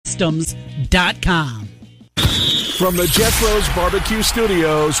DemoineSportsSystems.com. From the Jethro's Barbecue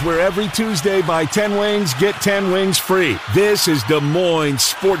Studios, where every Tuesday buy 10 wings, get 10 wings free. This is Des Moines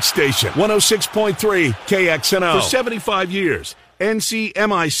Sports Station, 106.3 KXNO. For 75 years,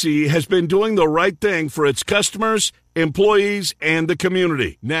 NCMIC has been doing the right thing for its customers, employees, and the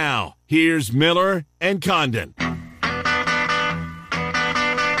community. Now, here's Miller and Condon.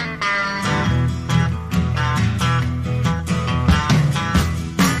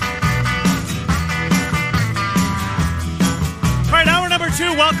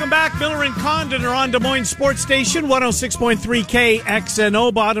 Welcome back. Miller and Condon are on Des Moines Sports Station, 106.3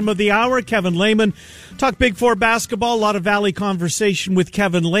 KXNO. Bottom of the hour, Kevin Lehman. Talk Big Four basketball. A lot of Valley conversation with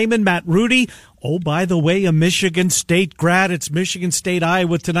Kevin Lehman. Matt Rudy. Oh, by the way, a Michigan State grad. It's Michigan State,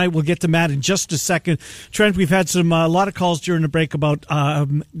 Iowa tonight. We'll get to Matt in just a second. Trent, we've had a lot of calls during the break about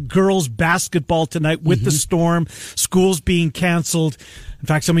girls basketball tonight with the storm, schools being canceled. In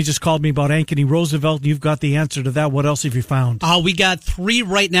fact, somebody just called me about Ankeny Roosevelt. You've got the answer to that. What else have you found? We got 3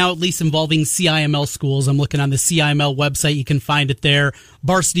 right now, at least involving CIML schools. I'm looking on the CIML website. You can find it there.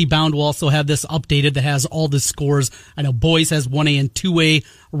 Varsity Bound will also have this updated that has all the scores. I know boys has 1A and 2A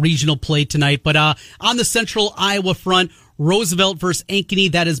regional play tonight. But on the Central Iowa front, Roosevelt versus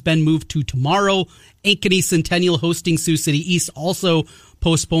Ankeny, that has been moved to tomorrow. Ankeny Centennial hosting Sioux City East, also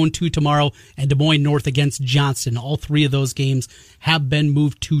postponed to tomorrow, and Des Moines North against Johnston. All 3 of those games have been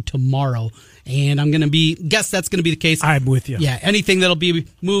moved to tomorrow. And I'm going to guess that's going to be the case. I'm with you. Yeah, anything that'll be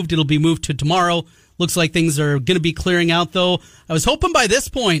moved, it'll be moved to tomorrow. Looks like things are going to be clearing out, though. I was hoping by this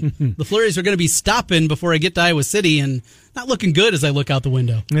point the flurries are going to be stopping before I get to Iowa City, and not looking good as I look out the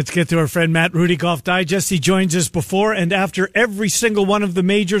window. Let's get to our friend Matt Rudy, Golf Digest. He joins us before and after every single one of the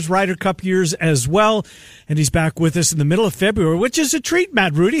majors, Ryder Cup years as well. And he's back with us in the middle of February, which is a treat,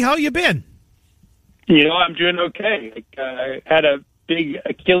 Matt Rudy. How you been? I'm doing okay. I had a big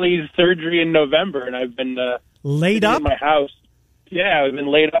Achilles surgery in November, and I've been laid up in my house. Yeah, I was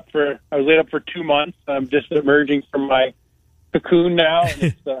laid up for 2 months. I'm just emerging from my cocoon now, and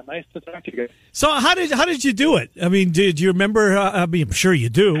it's nice to talk to you guys. So how did you do it? I mean, do you remember? I'm sure you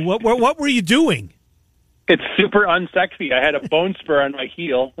do. What were you doing? It's super unsexy. I had a bone spur on my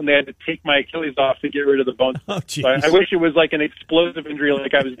heel, and they had to take my Achilles off to get rid of the bone spur. Oh, so I wish it was like an explosive injury,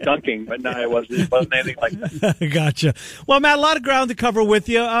 like I was dunking, but no, it wasn't anything like that. Gotcha. Well, Matt, a lot of ground to cover with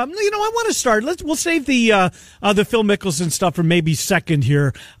you. I want to start. We'll save the Phil Mickelson stuff for maybe second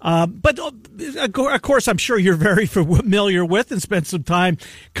here. But of course, I'm sure you're very familiar with and spent some time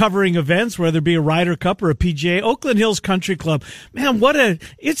covering events, whether it be a Ryder Cup or a PGA. Oakland Hills Country Club. Man,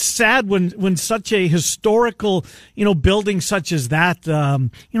 it's sad when such a historical, building such as that,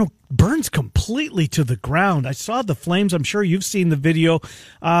 burns completely to the ground. I saw the flames. I'm sure you've seen the video.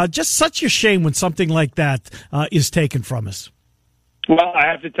 Just such a shame when something like that is taken from us. Well, I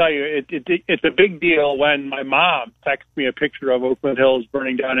have to tell you, it's a big deal when my mom texts me a picture of Oakland Hills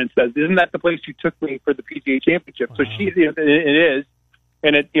burning down and says, "Isn't that the place you took me for the PGA Championship?" Wow. So it is,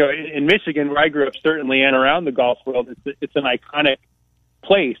 and in Michigan, where I grew up, certainly, and around the golf world, it's an iconic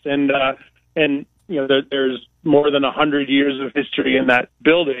place, and there's more than 100 years of history in that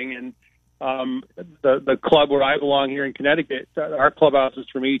building, and the club where I belong here in Connecticut, our clubhouse is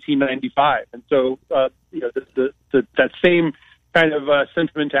from 1895, and so that same kind of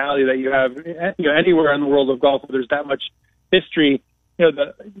sentimentality that you have anywhere in the world of golf where there's that much history.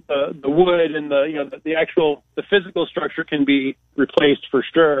 The wood and the physical structure can be replaced for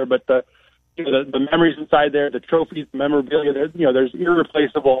sure, but the memories inside there, the trophies, the memorabilia, there's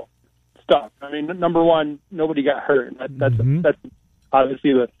irreplaceable stuff. I mean, number one, nobody got hurt. That's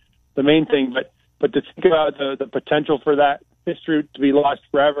obviously the main thing. But to think about the potential for that history to be lost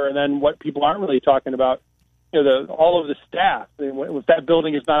forever, and then what people aren't really talking about, all of the staff. I mean, if that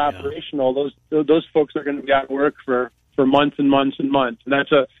building is not operational, those folks are going to be out of work for months and months and months. And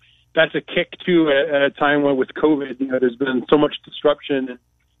that's a kick too at a time when with COVID, there's been so much disruption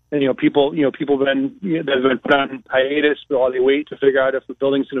and people been that have been put on hiatus while they wait to figure out if the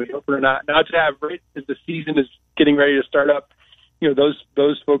building's going to be open or not. Now to have right as the season is getting ready to start up,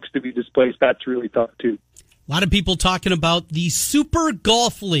 those folks to be displaced, that's really tough too. A lot of people talking about the Super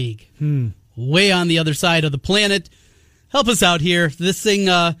Golf League, way on the other side of the planet. Help us out here. This thing,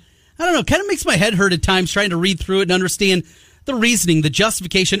 I don't know, kind of makes my head hurt at times trying to read through it and understand the reasoning, the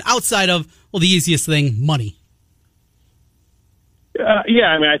justification outside of the easiest thing, money. Yeah,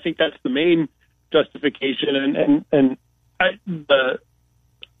 I mean, I think that's the main justification, and I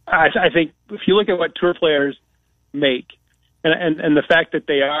think if you look at what tour players make, and the fact that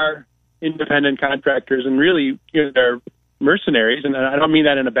they are independent contractors and really they're mercenaries, and I don't mean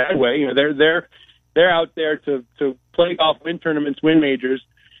that in a bad way. They're out there to play golf, win tournaments, win majors,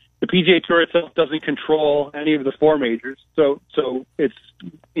 the PGA Tour itself doesn't control any of the four majors. So it's,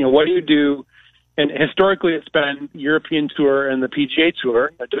 what do you do? And historically, it's been European Tour and the PGA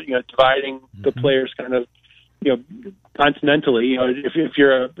Tour, dividing the players kind of, continentally. If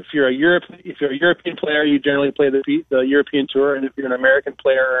you're a European player, you generally play the European Tour, and if you're an American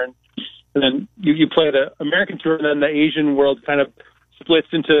player, and then you play the American Tour, and then the Asian world kind of splits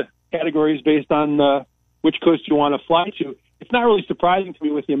into categories based on which coast you want to fly to. It's not really surprising to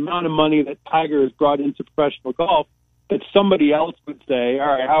me with the amount of money that Tiger has brought into professional golf that somebody else would say, all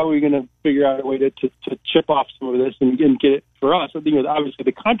right, how are we going to figure out a way to chip off some of this and get it for us? I think obviously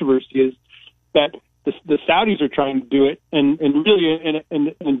the controversy is that the Saudis are trying to do it and really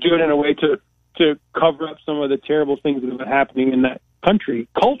and do it in a way to cover up some of the terrible things that have been happening in that country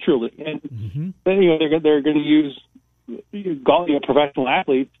culturally. And they're going to use professional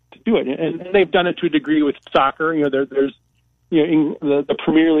athletes to do it. And they've done it to a degree with soccer. There's in the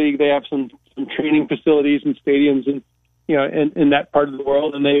Premier League, they have some training facilities and stadiums in that part of the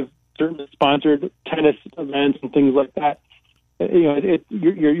world, and they've certainly sponsored tennis events and things like that.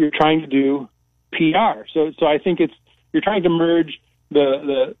 You're trying to do PR, so I think you're trying to merge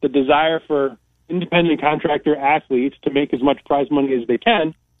the desire for independent contractor athletes to make as much prize money as they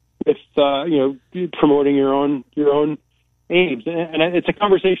can with promoting your own aims, and it's a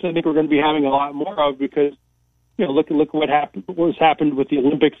conversation I think we're going to be having a lot more of because. Look what happened with the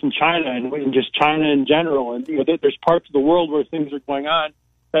Olympics in China and just China in general. And there's parts of the world where things are going on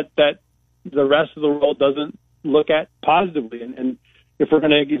that the rest of the world doesn't look at positively. And if we're going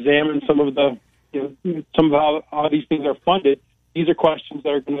to examine some of how these things are funded, these are questions that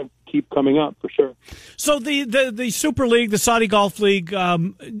are going to keep coming up for sure. So the Super League, the Saudi Golf League,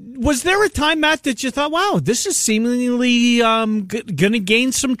 was there a time, Matt, that you thought, wow, this is seemingly going to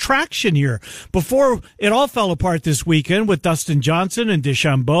gain some traction here before it all fell apart this weekend with Dustin Johnson and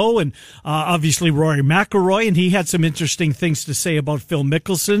DeChambeau and obviously Rory McIlroy, and he had some interesting things to say about Phil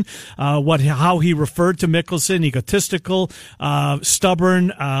Mickelson, how he referred to Mickelson, egotistical,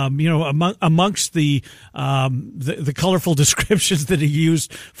 stubborn, amongst the colorful descriptions that he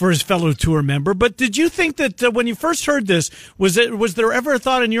used for his fellow tour member. But did you think that when you first heard this, was there ever a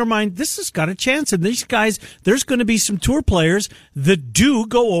thought in your mind, this has got a chance, and these guys, there's going to be some tour players that do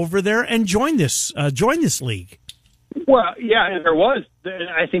go over there and join this league? Well, yeah, there was.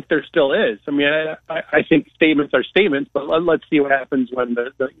 I think there still is. I mean, I think statements are statements, but let's see what happens when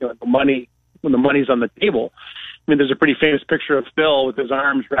the money's on the table. I mean, there's a pretty famous picture of Phil with his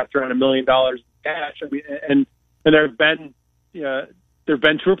arms wrapped around $1 million in cash. I mean, and there have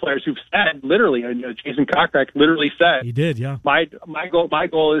been tour players who've said literally, Jason Kokrak literally said, he did, yeah. My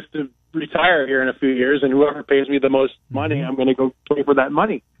goal is to retire here in a few years, and whoever pays me the most money, I'm going to go pay for that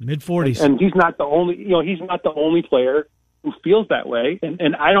money. Mid-40s, and he's not the only player who feels that way,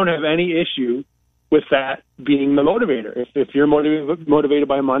 and I don't have any issue with that being the motivator. If you're motivated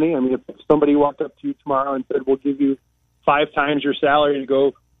by money, I mean, if somebody walked up to you tomorrow and said, "We'll give you 5 times your salary to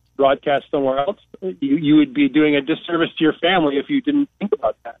go broadcast somewhere else," you would be doing a disservice to your family if you didn't think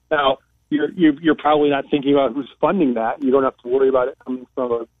about that. Now, you're probably not thinking about who's funding that. You don't have to worry about it coming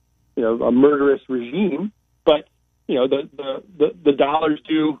from a murderous regime. But the dollars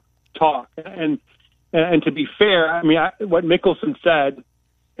do talk. And to be fair, I mean, what Mickelson said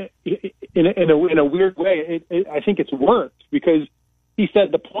in a weird way, I think it's worked, because he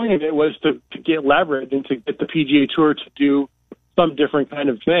said the point of it was to get leverage and to get the PGA Tour to do some different kind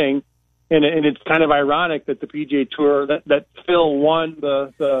of thing, and it's kind of ironic that the PGA Tour that Phil won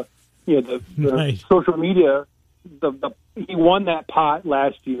the right. social media, he won that pot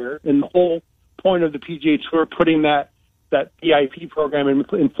last year, and the whole point of the PGA Tour putting that VIP program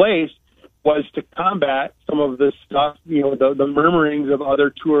in place was to combat some of this stuff, the murmurings of other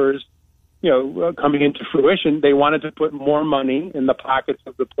tours, coming into fruition. They wanted to put more money in the pockets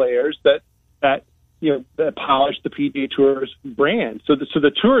of the players that polish the PGA Tour's brand. So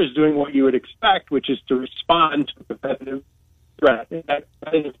the tour is doing what you would expect, which is to respond to a competitive threat. And that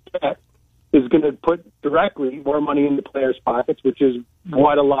competitive threat is going to put directly more money in the players' pockets, which is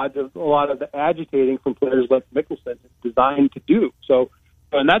what a lot of the agitating from players like Mickelson is designed to do. So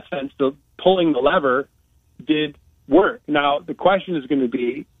in that sense, pulling the lever did work. Now, the question is going to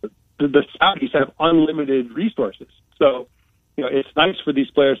be, the Saudis have unlimited resources. So, it's nice for these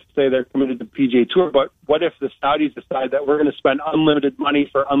players to say they're committed to the PGA Tour, but what if the Saudis decide that we're going to spend unlimited money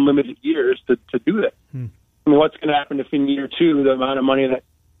for unlimited years to do this? I mean, what's going to happen if in year 2 the amount of money that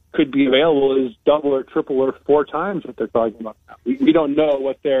could be available is double or triple or 4 times what they're talking about now? We don't know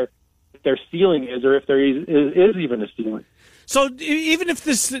what their ceiling is, or if there is even a ceiling. So even if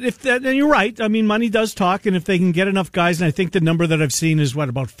and you're right, I mean, money does talk, and if they can get enough guys, and I think the number that I've seen is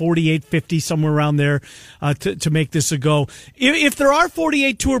about 48, 50, somewhere around there, to make this a go. If there are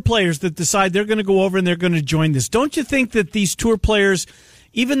 48 tour players that decide they're going to go over and they're going to join this, don't you think that these tour players,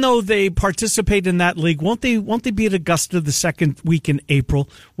 even though they participate in that league, won't they be at Augusta the second week in April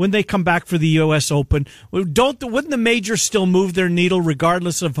when they come back for the U.S. Open? Wouldn't the majors still move their needle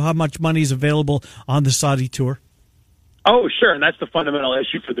regardless of how much money is available on the Saudi tour? Oh, sure, and that's the fundamental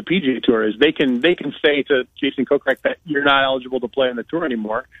issue for the PGA Tour is they can say to Jason Kokrak that you're not eligible to play on the tour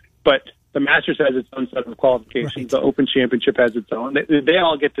anymore, but the Masters has its own set of qualifications. Right. The Open Championship has its own. They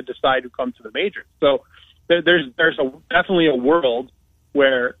all get to decide who comes to the majors. So there's definitely a world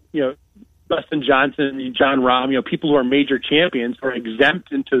where, Dustin Johnson, Jon Rahm, people who are major champions are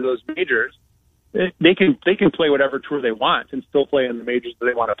exempt into those majors. They can play whatever tour they want and still play in the majors that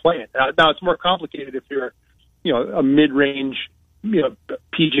they want to play in. Now it's more complicated if you're a mid-range,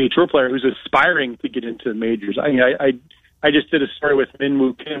 PGA Tour player who's aspiring to get into the majors. I just did a story with Min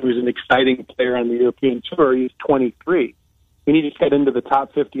Woo Kim, who's an exciting player on the European Tour. He's 23. And he just got into the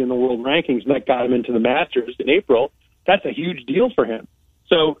top 50 in the world rankings, and that got him into the Masters in April. That's a huge deal for him.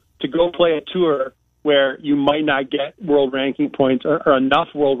 So to go play a tour where you might not get world ranking points or enough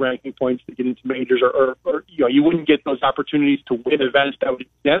world ranking points to get into majors, or you wouldn't get those opportunities to win events that would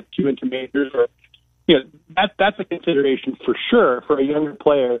get you into majors, or that's a consideration for sure for a younger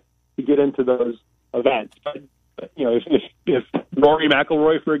player to get into those events. But if Rory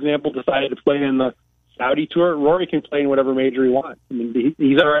McIlroy, for example, decided to play in the Saudi tour, Rory can play in whatever major he wants. I mean,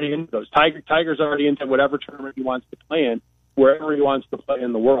 he's already into those. Tiger's already into whatever tournament he wants to play in, wherever he wants to play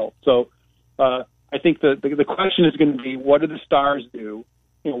in the world. So I think the question is going to be, what do the stars do?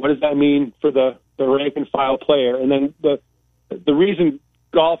 What does that mean for the rank and file player? And then the reason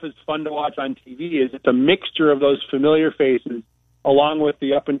golf is fun to watch on TV is it's a mixture of those familiar faces along with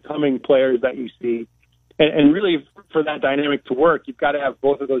the up-and-coming players that you see. And really, for that dynamic to work, you've got to have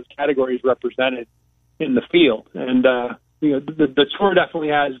both of those categories represented in the field. And, the tour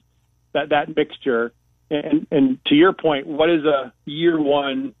definitely has that mixture. And to your point, what is a year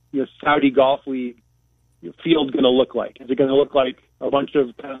one Saudi Golf League field going to look like? Is it going to look like a bunch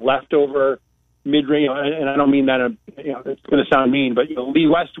of kind of leftover mid-range, and I don't mean that, it's going to sound mean, but Lee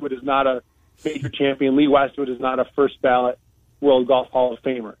Westwood is not a major champion. Lee Westwood is not a first ballot World Golf Hall of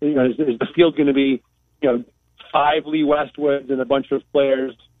Famer. Is the field going to be, 5 Lee Westwoods and a bunch of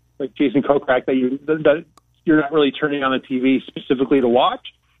players like Jason Kokrak that you're not really turning on the TV specifically to watch?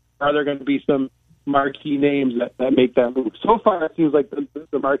 Or are there going to be some marquee names that make that move? So far, it seems like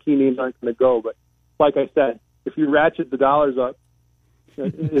the marquee names aren't going to go. But like I said, if you ratchet the dollars up,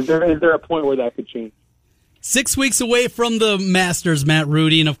 is there a point where that could change? 6 weeks away from the Masters, Matt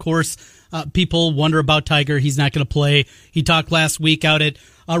Rudy, and of course, people wonder about Tiger. He's not going to play. He talked last week out at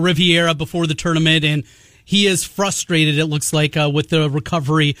Riviera before the tournament, and he is frustrated, it looks like, with the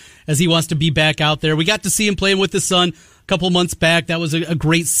recovery as he wants to be back out there. We got to see him playing with his son a couple months back. That was a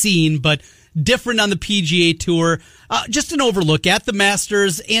great scene, but different on the PGA Tour. Just an overlook at the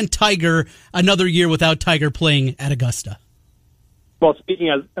Masters and Tiger, another year without Tiger playing at Augusta. Well, speaking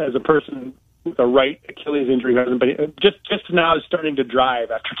as a person with a right Achilles injury, but just now is starting to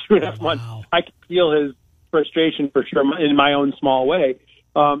drive after 2.5 months. I can feel his frustration for sure in my own small way.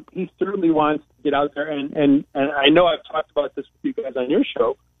 He certainly wants to get out there, and I know I've talked about this with you guys on your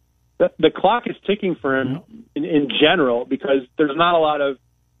show. The clock is ticking for him in general, because there's not a lot of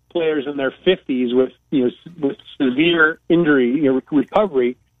players in their 50s with severe injury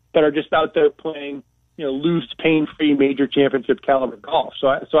recovery that are just out there playing loose, pain-free major championship caliber golf. So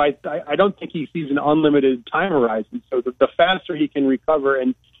I don't think he sees an unlimited time horizon. So the faster he can recover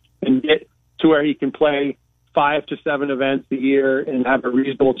and get to where he can play 5 to 7 events a year and have a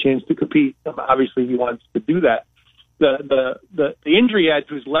reasonable chance to compete, obviously he wants to do that. The injury he had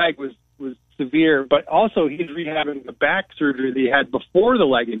to his leg was severe, but also he's rehabbing the back surgery that he had before the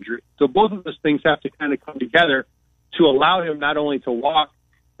leg injury. So both of those things have to kind of come together to allow him not only to walk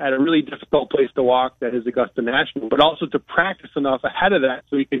at a really difficult place to walk, that is Augusta National, but also to practice enough ahead of that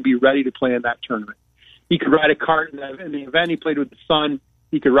so he can be ready to play in that tournament. He could ride a cart in the event he played with his son.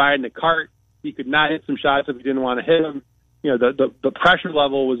 He could ride in a cart. He could not hit some shots if he didn't want to hit them. The pressure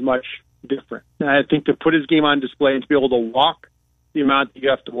level was much different. And I think to put his game on display and to be able to walk the amount that you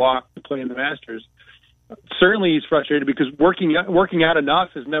have to walk to play in the Masters, certainly he's frustrated because working out enough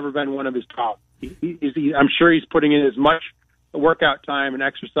has never been one of his problems. I'm sure he's putting in as much workout time and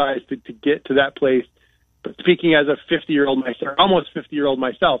exercise to get to that place. But speaking as a 50-year-old myself, almost 50-year-old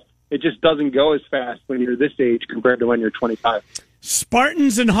myself, it just doesn't go as fast when you're this age compared to when you're 25.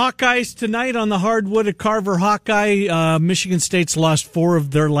 Spartans and Hawkeyes tonight on the hardwood at Carver Hawkeye. Michigan State's lost 4 of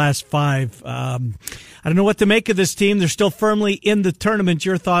their last 5. I don't know what to make of this team. They're still firmly in the tournament.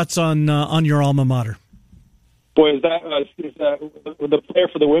 Your thoughts on your alma mater? Boy, is that the player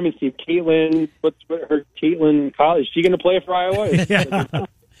for the women's team, Caitlin? What's her Caitlin College? Is she going to play for Iowa?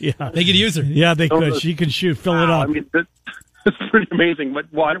 Yeah, they could use her. Yeah, they could. She can shoot, fill it up. I mean, it's pretty amazing.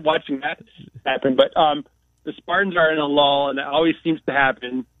 But watching that happen, but the Spartans are in a lull, and it always seems to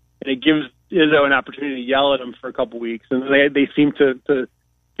happen, and it gives Izzo an opportunity to yell at them for a couple weeks, and they seem to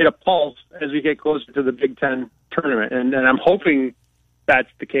get a pulse as we get closer to the Big Ten tournament, and I'm hoping that's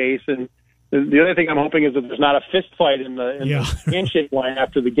the case. And the other thing I'm hoping is that there's not a fist fight in the handshake line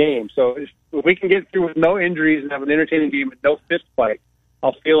after the game. So if we can get through with no injuries and have an entertaining game with no fist fight,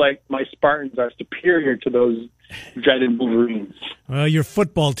 I'll feel like my Spartans are superior to those dreaded Wolverines. Well, your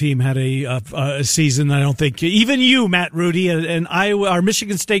football team had a season I don't think even you, Matt Rudy, and our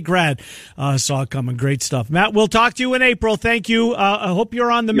Michigan State grad saw coming. Great stuff. Matt, we'll talk to you in April. Thank you. I hope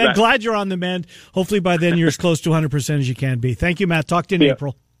you're on the mend. Glad you're on the mend. Hopefully by then you're as close to 100% as you can be. Thank you, Matt. Talk to you in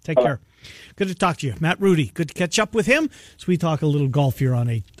April. Take care. Good to talk to you. Matt Rudy. Good to catch up with him. So we talk a little golf here on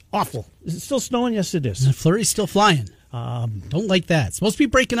a awful. Is it still snowing? Yes, it is. The flurry's still flying. Don't like that. It's supposed to be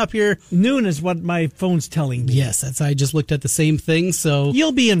breaking up here. Noon is what my phone's telling me. Yes, I just looked at the same thing. So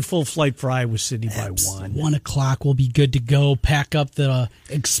you'll be in full flight for Iowa City by 1. 1 o'clock. We'll be good to go. Pack up the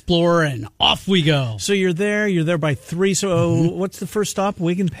Explorer and off we go. So you're there. You're there by 3. So what's the first stop?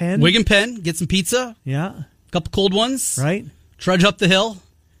 Wig and Penn. Wig and Penn. Get some pizza. Yeah. A couple cold ones. Right. Trudge up the hill.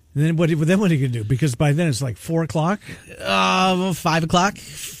 And then what are you going to do? Because by then it's like 4 o'clock. 5 o'clock.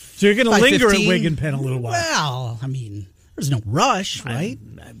 So you're going to linger at Wig and Penn a little while. Well, I mean, there's no rush, right?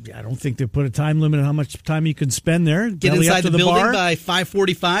 I don't think they put a time limit on how much time you can spend there. Get inside the building bar by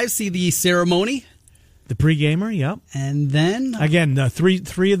 5:45. See the ceremony. The pre-gamer, yep. And then again,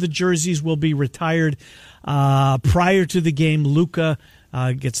 three of the jerseys will be retired prior to the game. Luka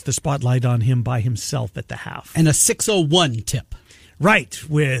gets the spotlight on him by himself at the half, and a 6:01 tip. Right,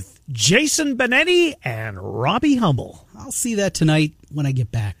 with Jason Benetti and Robbie Hummel. I'll see that tonight when I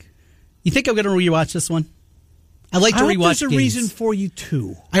get back. You think I'm going to rewatch this one? I like to rewatch there's a reason for you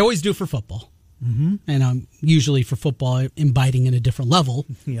to. I always do for football. And I'm usually for football imbibing in a different level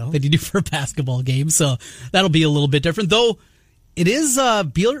than you do for a basketball game. So that'll be a little bit different. Though it is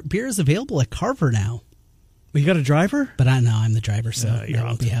beer is available at Carver now. Well, you got a driver? But I'm the driver, so that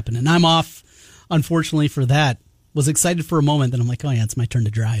won't be happening. I'm off, unfortunately, for that. Was excited for a moment, then I'm like, oh yeah, it's my turn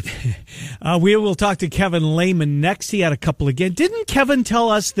to drive. We will talk to Kevin Lehman next. He had a couple again. Didn't Kevin tell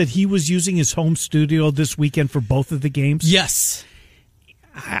us that he was using his home studio this weekend for both of the games? Yes.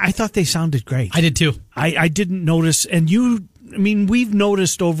 I thought they sounded great. I did too. I didn't notice, and we've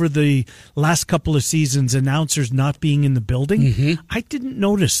noticed over the last couple of seasons announcers not being in the building. I didn't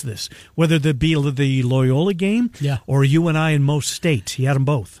notice this, whether it be the Loyola game or you and I in most states. He had them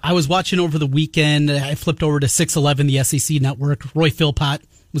both. I was watching over the weekend. I flipped over to 611, the SEC network. Roy Philpott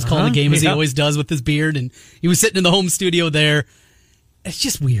was calling the game as he always does with his beard, and he was sitting in the home studio there. It's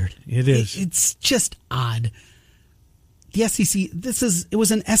just weird. It is. It's just odd. The SEC, it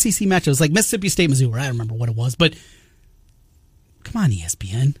was an SEC match. It was like Mississippi State, Missouri. I don't remember what it was, but come on,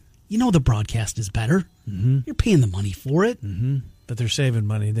 ESPN. You know the broadcast is better. You're paying the money for it. But they're saving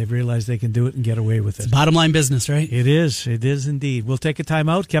money. They've realized they can do it and get away with it. It's bottom line business, right? It is. It is indeed. We'll take a time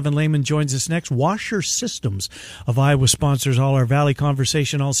out. Kevin Lehman joins us next. Washer Systems of Iowa sponsors all our Valley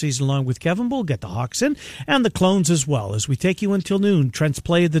conversation all season long with Kevin. We'll get the Hawks in and the Clones as well as we take you until noon. Trent's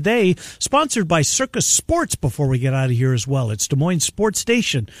Play of the Day, sponsored by Circus Sports before we get out of here as well. It's Des Moines Sports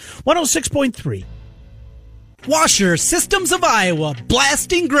Station, 106.3. Washer Systems of Iowa,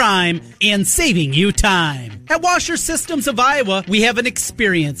 blasting grime and saving you time. At Washer Systems of Iowa, we have an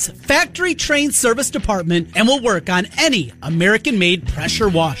experienced, factory-trained service department and will work on any American-made pressure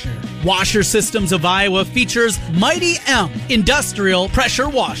washer. Washer Systems of Iowa features Mighty M industrial pressure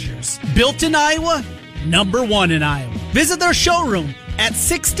washers. Built in Iowa, #1 in Iowa. Visit their showroom at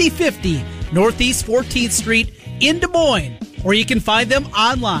 6050 Northeast 14th Street in Des Moines, or you can find them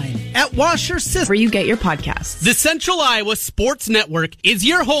online at Washer Systems. Where you get your podcasts. The Central Iowa Sports Network is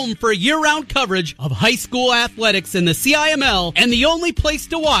your home for year-round coverage of high school athletics in the CIML and the only place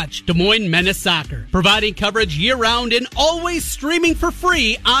to watch Des Moines Menace Soccer. Providing coverage year-round and always streaming for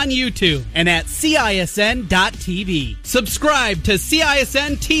free on YouTube and at CISN.TV. Subscribe to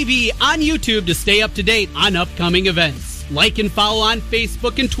CISN TV on YouTube to stay up to date on upcoming events. Like and follow on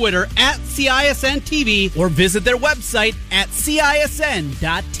Facebook and Twitter at CISN TV or visit their website at CISN.TV.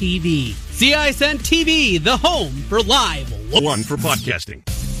 CISN TV, the home for live. One for podcasting.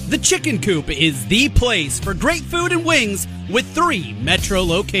 The Chicken Coop is the place for great food and wings with 3 metro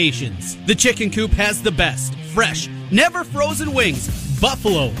locations. The Chicken Coop has the best, fresh, never frozen wings: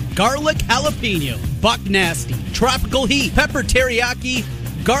 buffalo, garlic jalapeno, buck nasty, tropical heat, pepper teriyaki,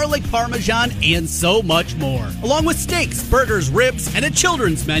 garlic parmesan, and so much more. Along with steaks, burgers, ribs, and a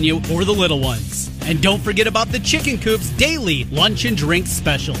children's menu for the little ones. And don't forget about the Chicken Coop's daily lunch and drink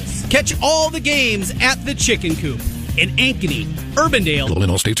specials. Catch all the games at the Chicken Coop in Ankeny, Urbandale, in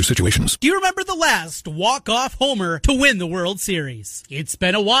all states or situations. Do you remember the last walk-off homer to win the World Series? It's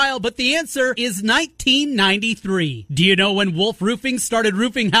been a while, but the answer is 1993. Do you know when Wolf Roofing started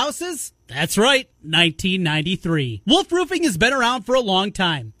roofing houses? That's right, 1993. Wolf Roofing has been around for a long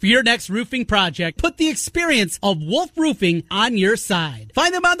time. For your next roofing project, put the experience of Wolf Roofing on your side.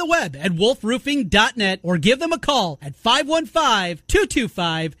 Find them on the web at wolfroofing.net or give them a call at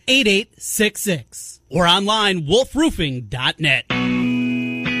 515-225-8866 or online wolfroofing.net.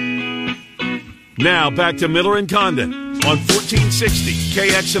 Now back to Miller and Condon on 1460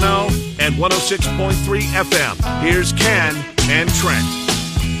 KXNO and 106.3 FM. Here's Ken and Trent.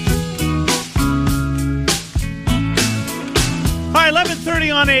 All right,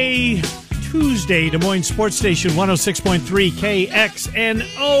 11:30 on a Tuesday, Des Moines Sports Station 106.3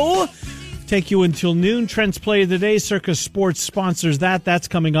 KXNO. Take you until noon. Trent's Play of the Day. Circus Sports sponsors that. That's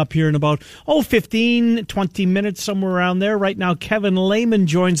coming up here in about, 15, 20 minutes, somewhere around there. Right now, Kevin Lehman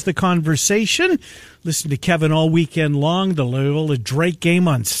joins the conversation. Listen to Kevin all weekend long. The Loyola Drake game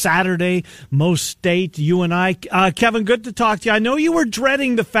on Saturday. Mo State, you and I. Kevin, good to talk to you. I know you were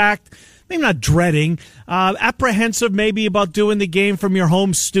dreading the fact, maybe not dreading, apprehensive maybe about doing the game from your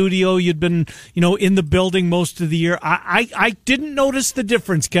home studio. You'd been, in the building most of the year. I didn't notice the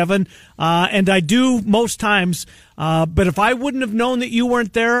difference, Kevin, and I do most times. But if I wouldn't have known that you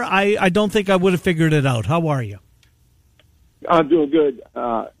weren't there, I don't think I would have figured it out. How are you? I'm doing good,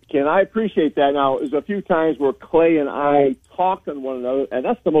 Ken. I appreciate that. Now, there's a few times where Clay and I talked on one another, and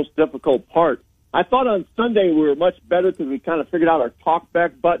that's the most difficult part. I thought on Sunday we were much better because we kind of figured out our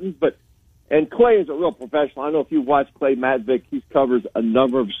talkback buttons, and Clay is a real professional. I know if you watch Clay Matvick, he covers a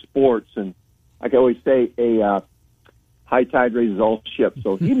number of sports, and like I always say, a high tide raises all ships.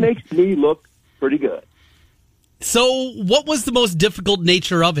 So he makes me look pretty good. So what was the most difficult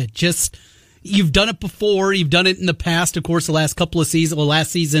nature of it? Just, you've done it before, you've done it in the past, of course, the last couple of seasons,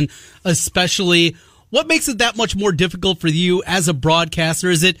 last season especially. What makes it that much more difficult for you as a broadcaster?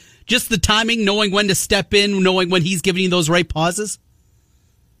 Is it just the timing, knowing when to step in, knowing when he's giving you those right pauses?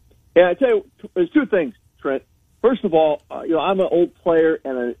 Yeah, I tell you, there's two things, Trent. First of all, I'm an old player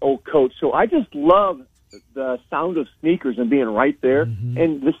and an old coach, so I just love the sound of sneakers and being right there,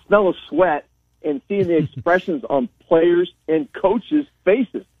 and the smell of sweat and seeing the expressions on players and coaches'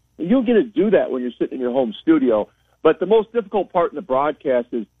 faces. You don't get to do that when you're sitting in your home studio. But the most difficult part in the broadcast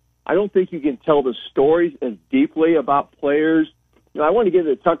is I don't think you can tell the stories as deeply about players. I want to give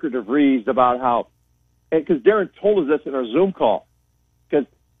it to Tucker DeVries about how, and because Darren told us this in our Zoom call, because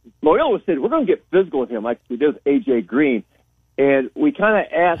Loyola said, we're going to get physical with him like we did with A.J. Green. And we kind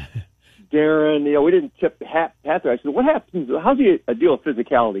of asked Darren, we didn't tip the hat there. I said, what happens? How's he deal with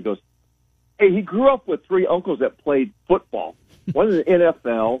physicality? He goes, hey, he grew up with 3 uncles that played football. One in the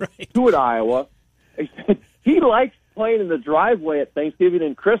NFL, right. 2 at Iowa. He said he likes playing in the driveway at Thanksgiving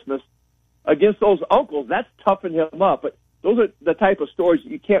and Christmas against those uncles. That's toughened him up. But those are the type of stories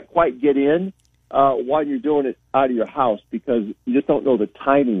you can't quite get in while you're doing it out of your house because you just don't know the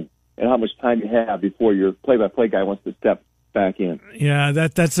timing and how much time you have before your play-by-play guy wants to step back in. Yeah,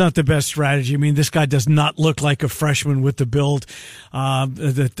 that's not the best strategy. I mean, this guy does not look like a freshman with the build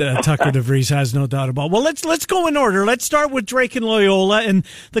that Tucker DeVries has, no doubt about. Well, let's go in order. Let's start with Drake and Loyola and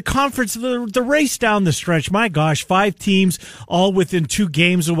the conference, the race down the stretch. My gosh, 5 teams all within 2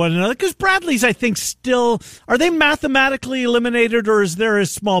 games of one another. Because Bradley's, I think, still, are they mathematically eliminated or is there a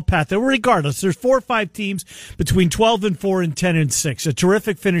small path there? Regardless, there's 4 or 5 teams between 12-4 and 10-6. A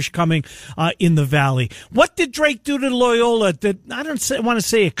terrific finish coming in the Valley. What did Drake do to Loyola that I don't want to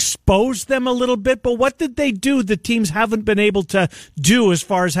say exposed them a little bit, but what did they do that teams haven't been able to do as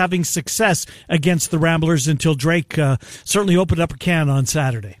far as having success against the Ramblers until Drake certainly opened up a can on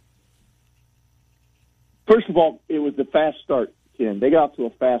Saturday? First of all, it was the fast start, Ken. They got off to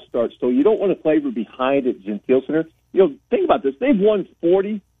a fast start, so you don't want to flavor behind at Gentile Center. Think about this. They've won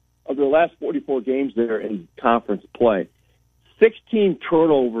 40 of their last 44 games there in conference play. 16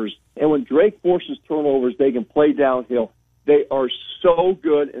 turnovers, and when Drake forces turnovers, they can play downhill. They are so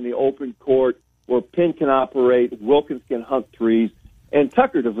good in the open court where Penn can operate, Wilkins can hunt threes, and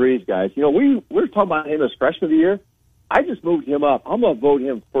Tucker DeVries, guys. We were talking about him as freshman of the year. I just moved him up. I'm going to vote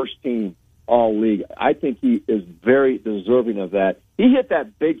him first team all league. I think he is very deserving of that. He hit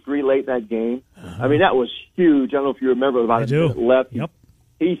that big three late in that game. I mean, that was huge. I don't know if you remember about a minute left. Yep.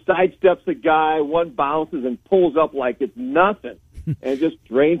 He sidesteps a guy, one bounces and pulls up like it's nothing, and just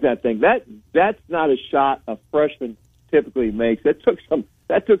drains that thing. That's not a shot a freshman typically makes. That took some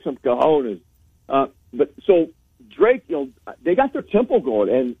cojones. But so Drake, they got their tempo going,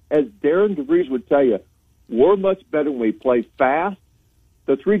 and as Darren DeVries would tell you, we're much better when we play fast.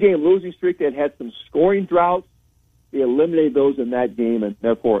 The 3-game losing streak, they had some scoring droughts. They eliminated those in that game, and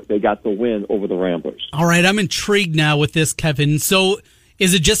therefore they got the win over the Ramblers. All right, I'm intrigued now with this, Kevin. So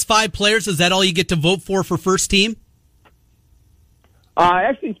is it just 5 players? Is that all you get to vote for first team? I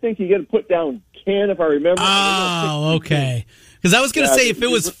actually think you get to put down Ken, if I remember. Oh, okay. Because I was going to say, if it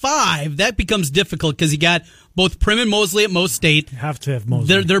was 5, that becomes difficult because you got both Prim and Mosley at Mo State. You have to have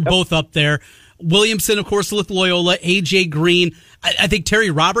Mosley. They're both up there. Williamson, of course, with Loyola. A.J. Green. I think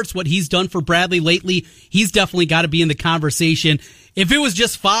Terry Roberts, what he's done for Bradley lately, he's definitely got to be in the conversation. If it was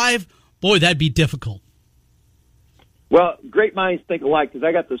just 5, boy, that'd be difficult. Well, great minds think alike because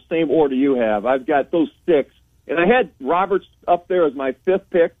I got the same order you have. I've got those 6. And I had Roberts up there as my 5th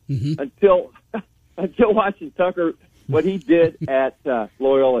pick until watching Tucker, what he did at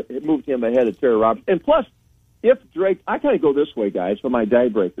Loyola. It moved him ahead of Terry Roberts. And plus, if Drake, I kind of go this way, guys, for my die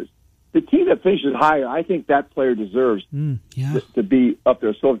breakers. The team that finishes higher, I think that player deserves to be up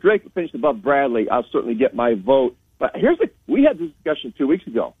there. So if Drake finished above Bradley, I'll certainly get my vote. But we had this discussion 2 weeks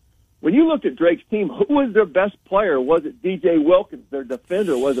ago. When you looked at Drake's team, who was their best player? Was it D.J. Wilkins, their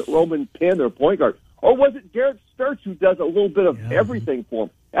defender? Was it Roman Penn, their point guard? Or was it Garrett Sturtz, who does a little bit of everything for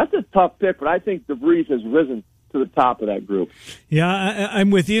them? That's a tough pick, but I think DeVries has risen to the top of that group. Yeah, I'm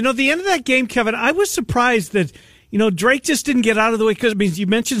with you. The end of that game, Kevin, I was surprised that Drake just didn't get out of the way because, you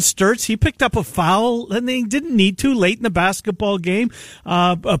mentioned Sturtz. He picked up a foul, and they didn't need to late in the basketball game.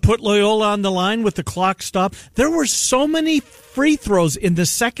 Put Loyola on the line with the clock stop. There were so many free throws in the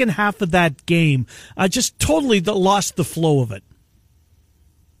second half of that game. Just totally lost the flow of it.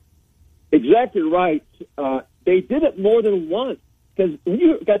 Exactly right. They did it more than once because when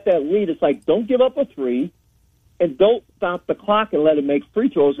you got that lead, it's like, don't give up a 3. And don't stop the clock and let him make free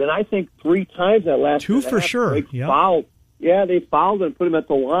throws. And I think 3 times that last 2 for sure. Yep. Fouled. Yeah, they fouled and put him at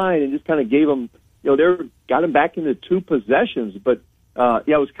the line and just kind of gave him, got him back into 2 possessions. But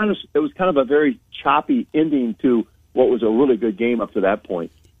it was kind of a very choppy ending to what was a really good game up to that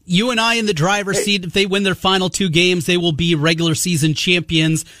point. You and I in the driver's seat. If they win their final 2 games, they will be regular season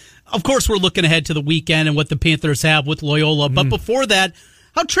champions. Of course, we're looking ahead to the weekend and what the Panthers have with Loyola. But before that,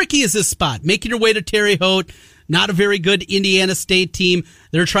 how tricky is this spot? Making your way to Terre Haute. Not a very good Indiana State team.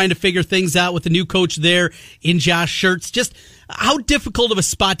 They're trying to figure things out with the new coach there in Josh Schertz. Just how difficult of a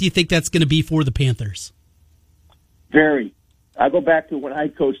spot do you think that's going to be for the Panthers? Very. I go back to when I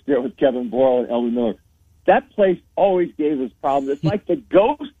coached there with Kevin Boyle and Elder Miller. That place always gave us problems. It's like the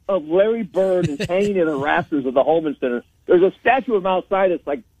ghost of Larry Bird is hanging in the rafters of the Holman Center. There's a statue of him outside that's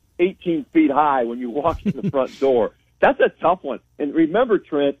like 18 feet high when you walk in the front door. That's a tough one. And remember,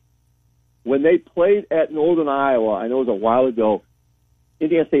 Trent, when they played at Northern Iowa, I know it was a while ago,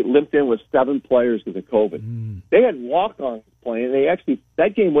 Indiana State limped in with 7 players because of COVID. They had walk-ons playing.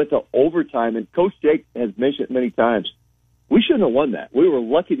 That game went to overtime, and Coach Jake has mentioned it many times. We shouldn't have won that. We were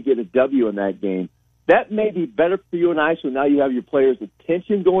lucky to get a W in that game. That may be better for you and I, so now you have your players'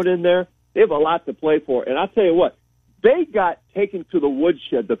 attention going in there. They have a lot to play for. And I'll tell you what, they got taken to the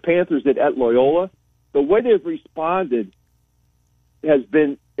woodshed, the Panthers did at Loyola. The way they've responded has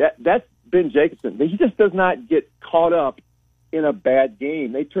been that's Ben Jacobson. He just does not get caught up in a bad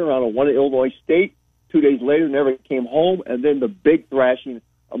game. They turned around and won at Illinois State. 2 days later, never came home, and then the big thrashing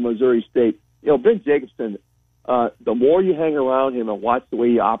of Missouri State. Ben Jacobson, the more you hang around him and watch the way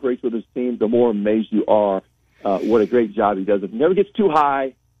he operates with his team, the more amazed you are what a great job he does. It never gets too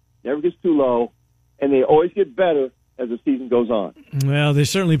high, never gets too low, and they always get better as the season goes on. Well, they're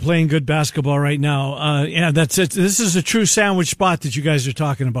certainly playing good basketball right now. That's it. This is a true sandwich spot that you guys are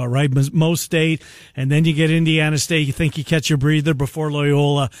talking about, right? Mo State, and then you get Indiana State. You think you catch your breather before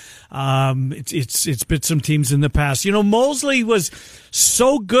Loyola. It's bit some teams in the past. Mosley was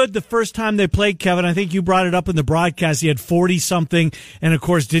so good the first time they played, Kevin. I think you brought it up in the broadcast. He had 40-something, and, of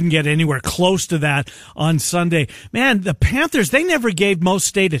course, didn't get anywhere close to that on Sunday. Man, the Panthers, they never gave Mo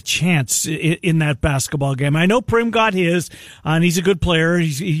State a chance in that basketball game. I know Prim got his, and he's a good player.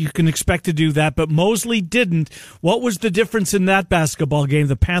 You can expect to do that, but Mosley didn't. What was the difference in that basketball game?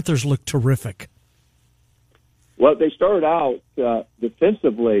 The Panthers looked terrific. Well, they started out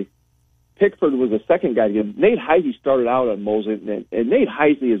defensively. Pickford was the second guy. Nate Heisey started out on Mosley, and Nate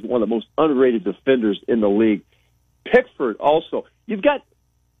Heisey is one of the most underrated defenders in the league. Pickford also. You've got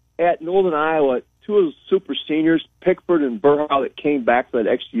at Northern Iowa, two of those super seniors, Pickford and Burhow, that came back for that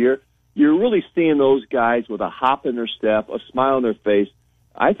extra year, you're really seeing those guys with a hop in their step, a smile on their face.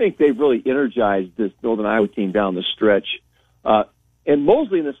 I think they've really energized this Northern Iowa team down the stretch. And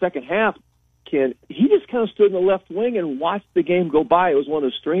Mosley in the second half, he just kind of stood in the left wing and watched the game go by. It was one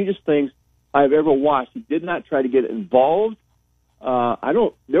of the strangest things I've ever watched. He did not try to get involved.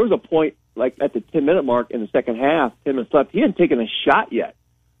 There was a point, like at the 10-minute mark in the second half, 10 minutes left, he hadn't taken a shot yet.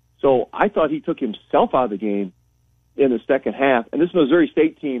 So I thought he took himself out of the game in the second half. And this Missouri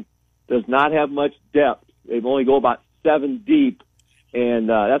State team does not have much depth. They've only go about 7 deep, and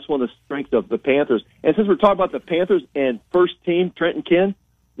that's one of the strengths of the Panthers. And since we're talking about the Panthers and first team, Trenton Ken,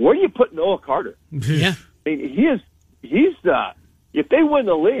 where do you put Noah Carter? Yeah. I mean, he's if they win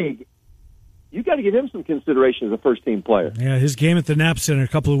the league, you got to give him some consideration as a first-team player. Yeah, his game at the Knapp Center a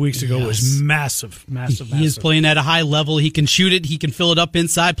couple of weeks ago was massive. He is playing at a high level. He can shoot it. He can fill it up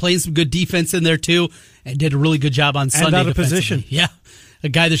inside, playing some good defense in there, too, and did a really good job on Sunday. And out of position. Yeah, a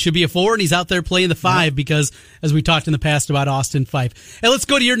guy that should be a 4, and he's out there playing the 5 because, as we talked in the past about Austin Fife. And let's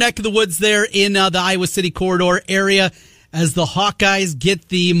go to your neck of the woods there in the Iowa City corridor area as the Hawkeyes get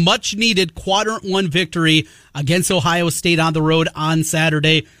the much-needed Quadrant 1 victory against Ohio State on the road on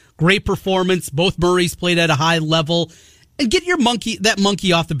Saturday. Great performance. Both Murrays played at a high level. And get that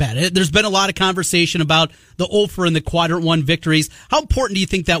monkey off the bat. There's been a lot of conversation about the Ulfer and the Quadrant 1 victories. How important do you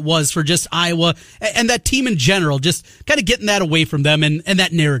think that was for just Iowa and that team in general, just kind of getting that away from them and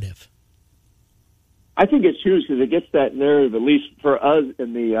that narrative? I think it's huge because it gets that narrative, at least for us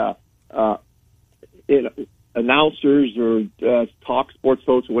in the announcers or talk sports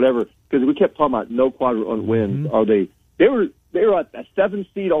folks or whatever, because we kept talking about no Quadrant 1 wins. Mm-hmm. They were at a 7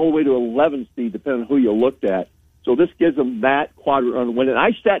 seed all the way to 11 seed, depending on who you looked at. So this gives them that Quadrant 1 win. And I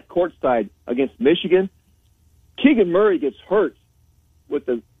sat courtside against Michigan. Keegan Murray gets hurt with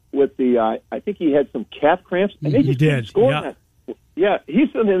the I think he had some calf cramps, and they just couldn't score that. Yeah,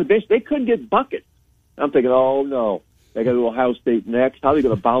 he's sitting in the bench. They couldn't get buckets. I'm thinking, oh no, they got to Ohio State next. How are they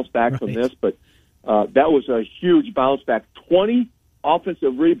going to bounce back from this? But that was a huge bounce back. 20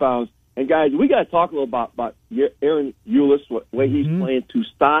 offensive rebounds. And, guys, we got to talk a little about Aaron Eulis, the way he's playing,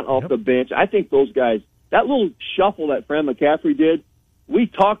 Toussaint off the bench. I think those guys, that little shuffle that Fran McCaffrey did, we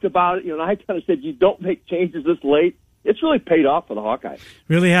talked about it. I kind of said, you don't make changes this late. It's really paid off for the Hawkeyes.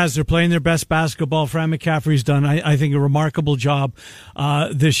 Really has. They're playing their best basketball. Fran McCaffrey's done, I think, a remarkable job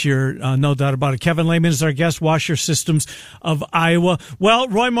this year, no doubt about it. Kevin Lehman is our guest, Washer Systems of Iowa. Well,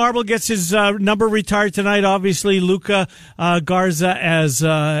 Roy Marble gets his number retired tonight. Obviously, Luca Garza as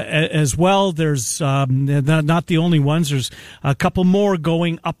well. There's not the only ones. There's a couple more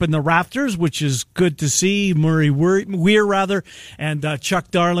going up in the rafters, which is good to see. Murray Weir, and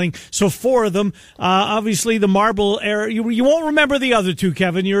Chuck Darling. So 4 of them. Obviously, the Marble era. You won't remember the other 2,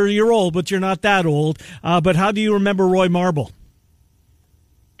 Kevin. You're old, but you're not that old. But how do you remember Roy Marble?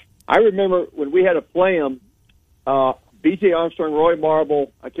 I remember when we had to play him, B.J. Armstrong, Roy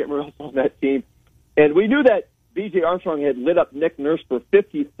Marble, I can't remember who else on that team. And we knew that B.J. Armstrong had lit up Nick Nurse for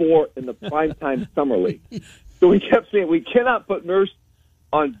 54 in the primetime summer league. So we kept saying, we cannot put Nurse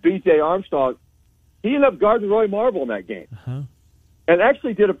on B.J. Armstrong. He ended up guarding Roy Marble in that game. And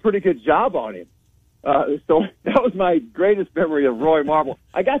actually did a pretty good job on him. So that was my greatest memory of Roy Marble.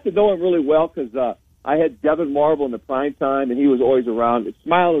 I got to know him really well because I had Devin Marble in the prime time, and he was always around. A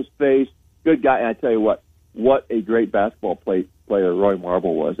smile on his face, good guy. And I tell you what a great basketball player Roy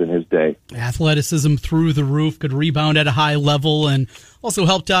Marble was in his day. Athleticism through the roof, could rebound at a high level, and also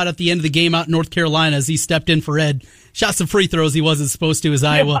helped out at the end of the game out in North Carolina as he stepped in for Ed. Shot some free throws he wasn't supposed to as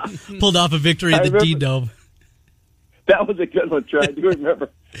Iowa pulled off a victory at the D-Dome. That was a good one, Trey. I do remember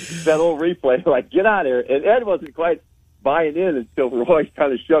that old replay. Like, get out of here. And Ed wasn't quite buying in until Roy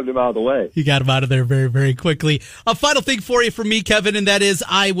kind of shoved him out of the way. He got him out of there very, very quickly. A final thing for you from me, Kevin, and that is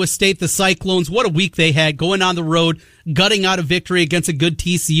Iowa State, the Cyclones. What a week they had going on the road, gutting out a victory against a good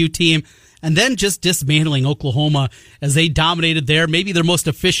TCU team, and then just dismantling Oklahoma as they dominated there. Maybe their most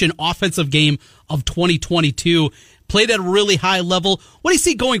efficient offensive game of 2022. Played at a really high level. What do you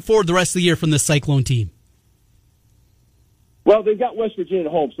see going forward the rest of the year from this Cyclone team? Well, they've got West Virginia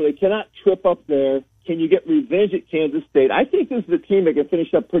at home, so they cannot trip up there. Can you get revenge at Kansas State? I think this is a team that can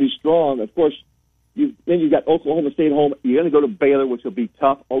finish up pretty strong. Of course, then you've got Oklahoma State at home. You're going to go to Baylor, which will be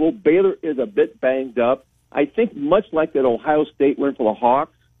tough, although Baylor is a bit banged up. I think much like that Ohio State win for the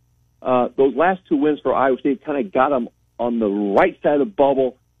Hawks, those last 2 wins for Iowa State kind of got them on the right side of the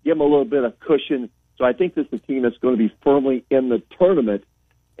bubble, give them a little bit of cushion. So I think this is a team that's going to be firmly in the tournament.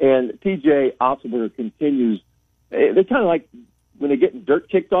 And TJ Otzelberger continues. They're kind of like when they get dirt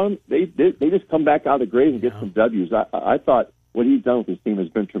kicked on them, they just come back out of the grave and get some W's. I thought what he's done with his team has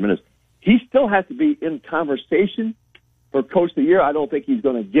been tremendous. he still has to be in conversation for Coach of the Year. I don't think he's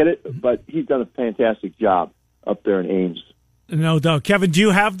going to get it, but he's done a fantastic job up there in Ames. No doubt. Kevin, do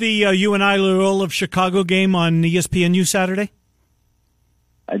you have the UNI Loyola of Chicago game on ESPNU Saturday?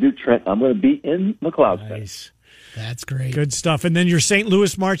 I do, Trent. I'm going to be in McLeod. Nice. That's great. Good stuff. And then your St.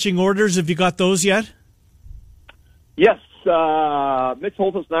 Louis marching orders, have you got those yet? Yes. Mitch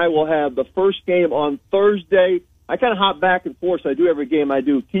Holthus and I will have the first game on Thursday. I kind of hop back and forth. So I do every game. I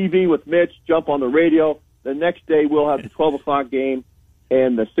do TV with Mitch, jump on the radio. The next day we'll have the 12 o'clock game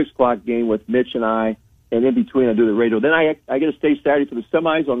and the 6 o'clock game with Mitch and I. And in between, I do the radio. Then I get to stay Saturday for the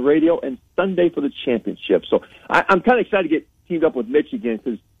semis on radio and Sunday for the championship. So I'm kind of excited to get teamed up with Mitch again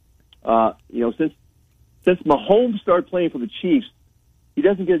because, since Mahomes started playing for the Chiefs, he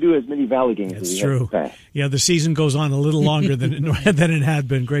doesn't get to do as many Valley games as he has in the past. Yeah, the season goes on a little longer than it had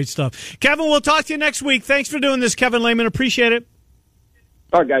been. Great stuff. Kevin, we'll talk to you next week. Thanks for doing this, Kevin Lehman. Appreciate it.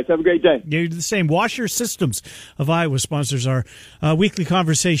 All right, guys. Have a great day. You're the same. Washer Systems of Iowa sponsors our weekly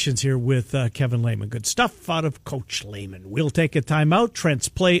conversations here with Kevin Lehman. Good stuff out of Coach Lehman. We'll take a timeout. Trent's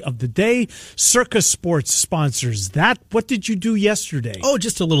play of the day. Circus Sports sponsors that. What did you do yesterday? Oh,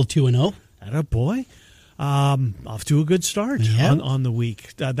 just a little 2-0. Attaboy. Off to a good start on the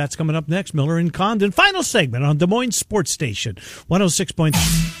week. That's coming up next. Miller and Condon. Final segment on Des Moines Sports Station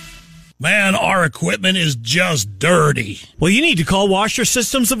 106.3. Man, our equipment is just dirty. Well, you need to call Washer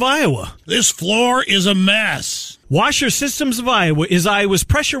Systems of Iowa. This floor is a mess. Washer Systems of Iowa is Iowa's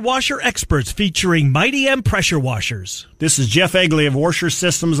pressure washer experts featuring Mighty M pressure washers. This is Jeff Egley of Washer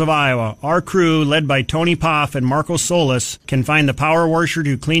Systems of Iowa. Our crew, led by Tony Poff and Marco Solis, can find the power washer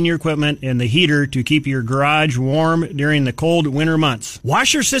to clean your equipment and the heater to keep your garage warm during the cold winter months.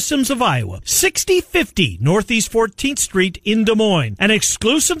 Washer Systems of Iowa, 6050 Northeast 14th Street in Des Moines. An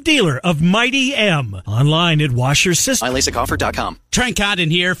exclusive dealer of Mighty M. Online at washersystems.com. Trent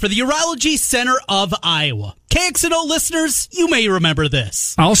Condon here for the Urology Center of Iowa. KXNO listeners, you may remember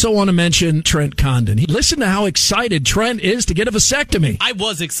this. I also want to mention Trent Condon. Listen to how excited Trent is to get a vasectomy. I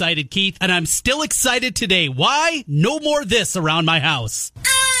was excited, Keith, and I'm still excited today. Why? No more this around my house.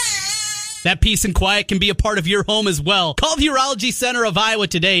 That peace and quiet can be a part of your home as well. Call the Urology Center of Iowa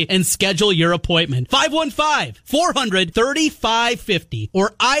today and schedule your appointment. 515-400-3550 or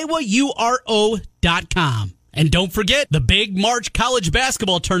iowauro.com. And don't forget the big March college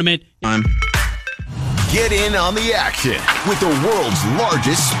basketball tournament. Get in on the action with the world's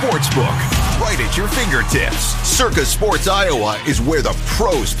largest sports book right at your fingertips. Circa Sports Iowa is where the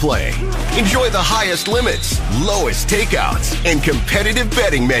pros play. Enjoy the highest limits, lowest takeouts, and competitive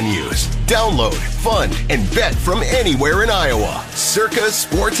betting menus. Download, fund, and bet from anywhere in Iowa. Circa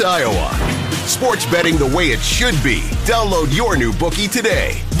Sports Iowa. Sports betting the way it should be. Download your new bookie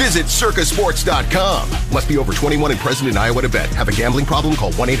today. Visit circasports.com. Must be over 21 and present in Iowa to bet. Have a gambling problem?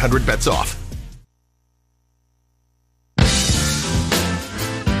 Call 1-800-BETS-OFF.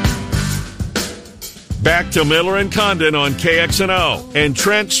 Back to Miller and Condon on KXNO and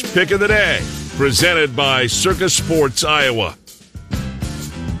Trent's Pick of the Day, presented by Circa Sports Iowa.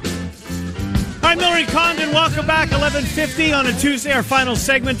 Hi, Miller and Condon. Welcome back. 11:50 on a Tuesday. Our final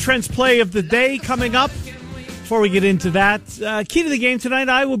segment, Trent's Play of the Day, coming up. Before we get into that, key to the game tonight,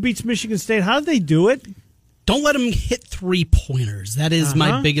 Iowa beats Michigan State. How did they do it? Don't let them hit three-pointers. That is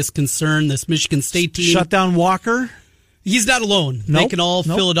my biggest concern. This Michigan State team. Shut down Walker. He's not alone. Nope. They can all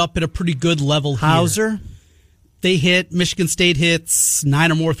fill it up at a pretty good level here. Hauser. They hit, Michigan State hits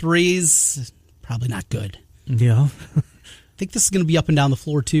 9 or more threes. Probably not good. Yeah. I think this is going to be up and down the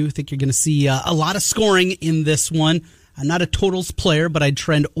floor, too. I think you're going to see a lot of scoring in this one. I'm not a totals player, but I'd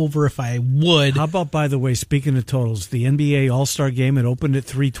trend over if I would. How about, by the way, speaking of totals, the NBA All-Star Game, it opened at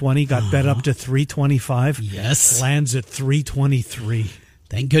 320, got bet up to 325. Yes. Lands at 323.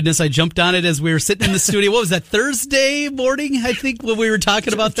 Thank goodness I jumped on it as we were sitting in the studio. What was that, Thursday morning, I think, when we were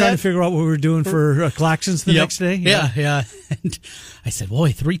talking about that? Trying to figure out what we were doing for Claxons the next day? Yeah. And I said,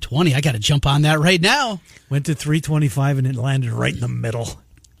 boy, 320, I got to jump on that right now. Went to 325 and it landed right in the middle.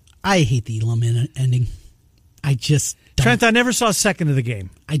 I hate the Elam ending. I just don't. Trent, I never saw a second of the game.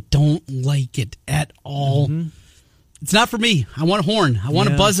 I don't like it at all. Mm-hmm. It's not for me. I want a horn. I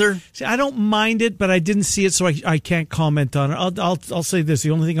want a buzzer. See, I don't mind it, but I didn't see it, so I can't comment on it. I'll say this.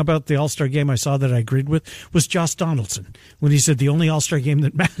 The only thing about the All-Star game I saw that I agreed with was Josh Donaldson when he said the only All-Star game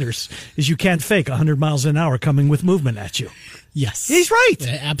that matters is you can't fake 100 miles an hour coming with movement at you. Yes. He's right.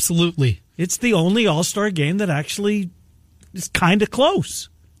 Absolutely. It's the only All-Star game that actually is kind of close.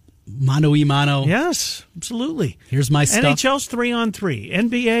 Mano-y-mano. Yes, absolutely. Here's my stuff. NHL's 3-on-3.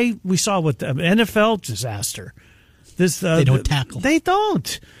 NBA, we saw what the NFL, disaster. They don't tackle. They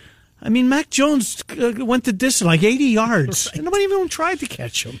don't. I mean, Mac Jones went the distance, like 80 yards. Right. Nobody even tried to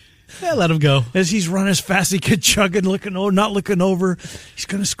catch him. Yeah, let him go. As he's run as fast as he could, chugging, not looking over. He's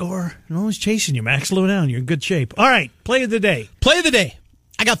going to score. No one's chasing you, Max. Slow down. You're in good shape. All right, play of the day. Play of the day.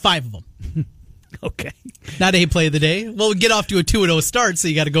 I got 5 of them. Okay. Not a play of the day. Well, we get off to a 2-0 start, so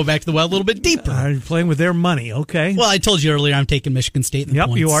you got to go back to the well a little bit deeper. You're playing with their money. Okay. Well, I told you earlier I'm taking Michigan State in the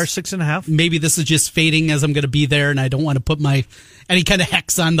points. You are 6.5. Maybe this is just fading as I'm going to be there, and I don't want to put any kind of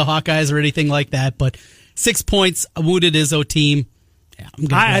hex on the Hawkeyes or anything like that. But 6 points, a wounded Izzo team. Yeah,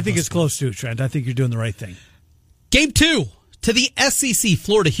 I think it's close too, Trent. I think you're doing the right thing. Game 2 to the SEC.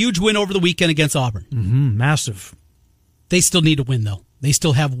 Florida, huge win over the weekend against Auburn. Massive. They still need to win, though. They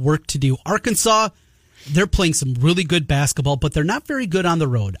still have work to do. Arkansas, they're playing some really good basketball, but they're not very good on the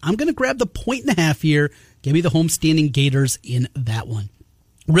road. I'm going to grab the 1.5 here. Give me the homestanding Gators in that one.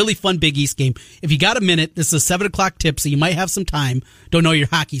 Really fun Big East game. If you got a minute, this is a 7 o'clock tip, so you might have some time. Don't know your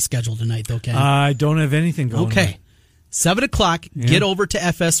hockey schedule tonight, though, Ken. I don't have anything going on. Okay. 7 o'clock, get over to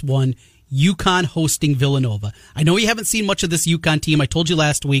FS1. UConn hosting Villanova. I know you haven't seen much of this UConn team. I told you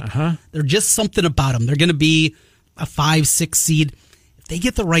last week. There's just something about them. They're going to be a 5-6 seed. If they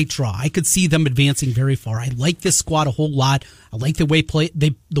get the right draw, I could see them advancing very far. I like this squad a whole lot. I like the way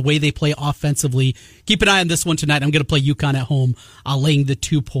they play offensively. Keep an eye on this one tonight. I'm going to play UConn at home, laying the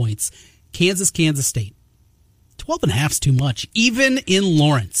 2 points. Kansas State. 12.5 is too much, even in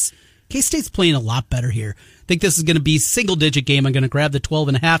Lawrence. K-State's playing a lot better here. I think this is going to be a single-digit game. I'm going to grab the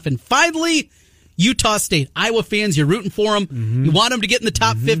 12.5. And finally, Utah State. Iowa fans, you're rooting for them. You want them to get in the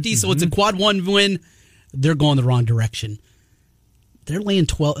top 50, so it's a quad 1 win. They're going the wrong direction. They're laying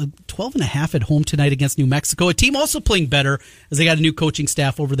 12.5 at home tonight against New Mexico. A team also playing better as they got a new coaching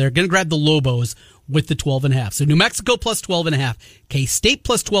staff over there. Going to grab the Lobos with the 12.5. So New Mexico plus 12.5. K-State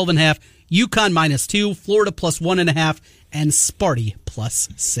plus 12.5. UConn -2. Florida plus 1.5. And Sparty plus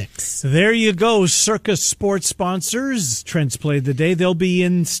 6. There you go. Circa Sports sponsors. Trent's Play of the Day. They'll be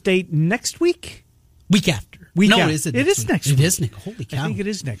in state next week? Week after. Is it next week? It is next. Holy cow. I think it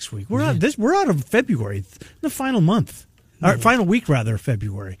is next week. We're out of February, the final month. Or final week, rather, of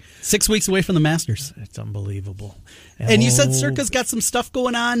February. 6 weeks away from the Masters. It's unbelievable. And you said Circa's got some stuff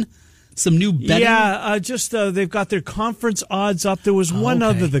going on? Some new betting? Yeah, they've got their conference odds up. There was one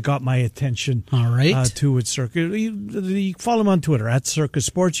other that got my attention. All right. Too at Circa. You follow them on Twitter, at Circa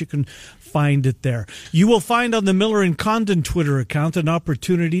Sports. You can find it there. You will find on the Miller and Condon Twitter account an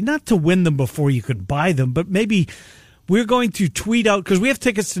opportunity not to win them before you could buy them, but maybe we're going to tweet out, because we have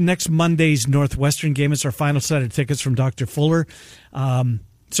tickets to next Monday's Northwestern game. It's our final set of tickets from Dr. Fuller.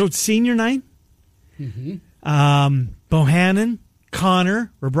 So it's senior night. Bohannon,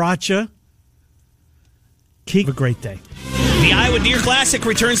 Connor, Rabracha. Keep a great day. The Iowa Deer Classic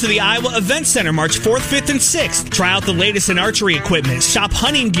returns to the Iowa Event Center March 4th, 5th, and 6th. Try out the latest in archery equipment, shop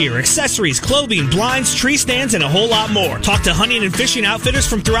hunting gear, accessories, clothing, blinds, tree stands, and a whole lot more. Talk to hunting and fishing outfitters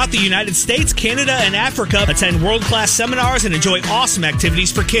from throughout the United States, Canada, and Africa. Attend world-class seminars and enjoy awesome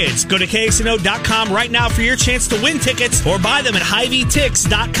activities for kids. Go to KXNO.com right now for your chance to win tickets, or buy them at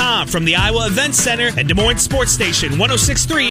HyVeeTix.com from the Iowa Event Center and Des Moines Sports Station 106.3